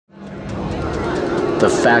The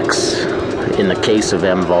facts in the case of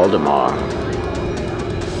M. Valdemar.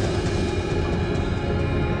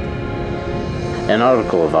 An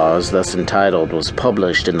article of ours, thus entitled, was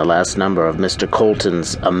published in the last number of Mr.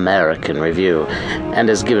 Colton's American Review, and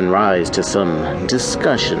has given rise to some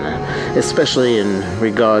discussion, especially in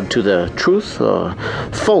regard to the truth or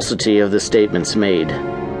falsity of the statements made.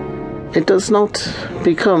 It does not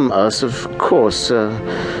become us, of course,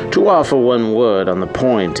 to offer one word on the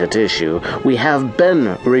point at issue. We have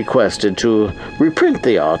been requested to reprint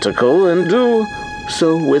the article, and do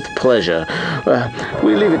so with pleasure.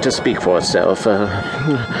 We leave it to speak for itself.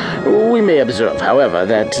 We may observe, however,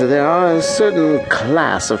 that there are a certain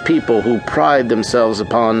class of people who pride themselves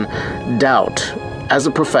upon doubt as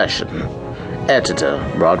a profession. Editor,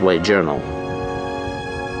 Broadway Journal.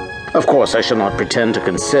 Of course, I shall not pretend to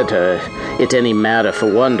consider it any matter for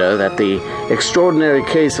wonder that the extraordinary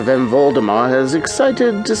case of M. Valdemar has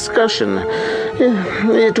excited discussion.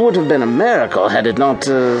 It would have been a miracle had it not,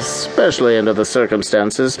 especially under the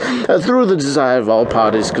circumstances, through the desire of all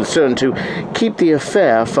parties concerned to keep the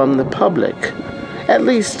affair from the public, at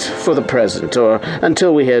least for the present, or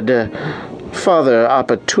until we had further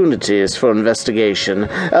opportunities for investigation,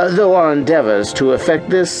 though our endeavors to effect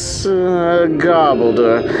this garbled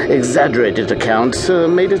or exaggerated account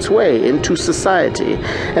made its way into society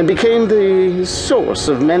and became the source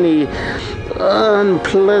of many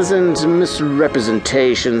unpleasant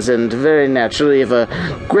misrepresentations and very naturally of a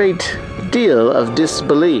great deal of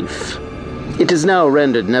disbelief. It is now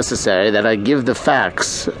rendered necessary that I give the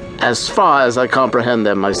facts as far as I comprehend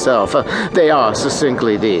them myself. They are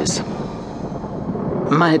succinctly these.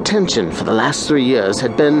 My attention for the last 3 years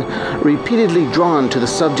had been repeatedly drawn to the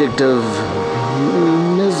subject of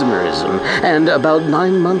mesmerism, and about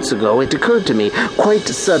 9 months ago it occurred to me quite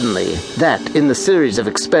suddenly that in the series of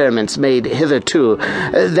experiments made hitherto,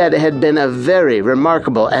 that had been a very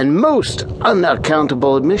remarkable and most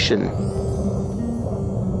unaccountable admission.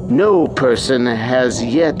 No person has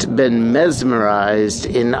yet been mesmerized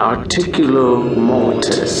in articulo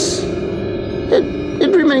mortis.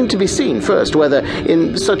 It remained to be seen, first, whether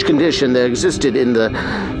in such condition there existed in the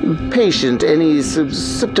patient any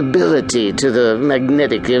susceptibility to the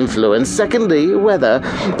magnetic influence. Secondly, whether,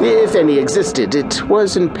 if any existed, it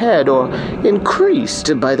was impaired or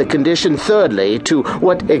increased by the condition. Thirdly, to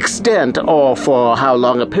what extent or for how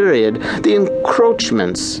long a period the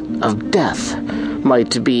encroachments of death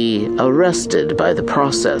might be arrested by the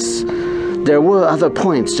process. There were other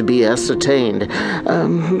points to be ascertained,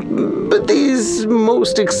 but these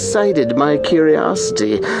most excited my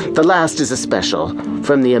curiosity. The last is especial,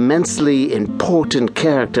 from the immensely important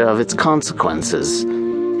character of its consequences.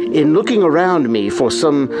 In looking around me for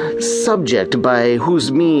some subject by whose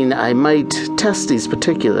means I might test these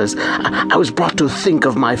particulars, I was brought to think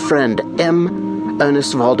of my friend M.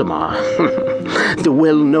 Ernest Valdemar, the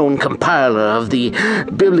well-known compiler of the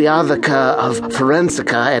Bibliotheca of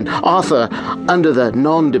Forensica and author under the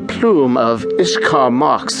nom de plume of Ishkar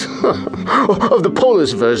Marx, of the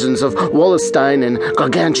Polish versions of Wallenstein and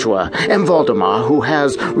Gargantua. M. Valdemar, who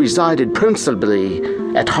has resided principally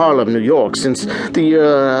at Harlem, New York, since the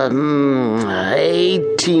year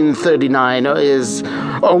 1839,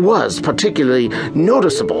 was particularly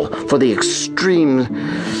noticeable for the extreme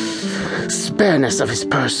spareness of his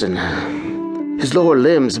person. His lower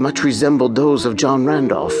limbs much resembled those of John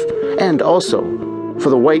Randolph, and also for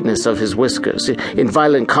the whiteness of his whiskers, in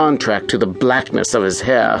violent contrast to the blackness of his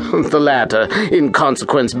hair, the latter, in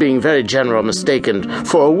consequence, being very generally mistaken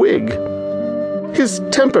for a wig. His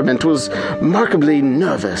temperament was remarkably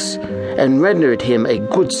nervous, and rendered him a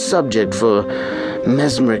good subject for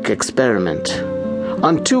mesmeric experiment.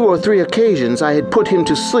 On 2 or 3 occasions I had put him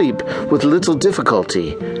to sleep with little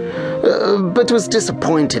difficulty, but was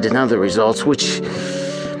disappointed in other results which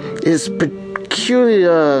his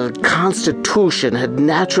peculiar constitution had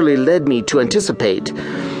naturally led me to anticipate.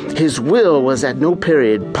 His will was at no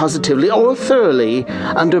period positively or thoroughly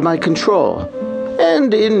under my control,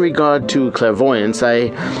 and in regard to clairvoyance I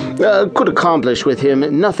could accomplish with him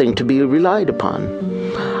nothing to be relied upon.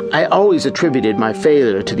 I always attributed my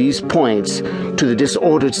failure to these points to the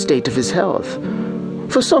disordered state of his health.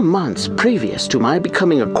 For some months previous to my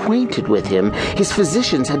becoming acquainted with him, his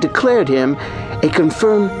physicians had declared him a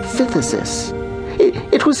confirmed phthisis.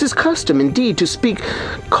 It was his custom, indeed, to speak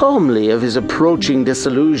calmly of his approaching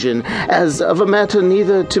dissolution as of a matter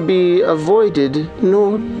neither to be avoided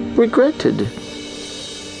nor regretted.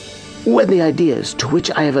 When the ideas to which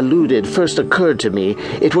I have alluded first occurred to me,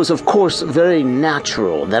 it was of course very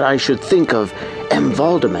natural that I should think of M.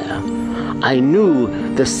 Valdemar. I knew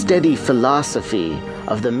the steady philosophy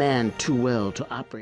of the man too well to operate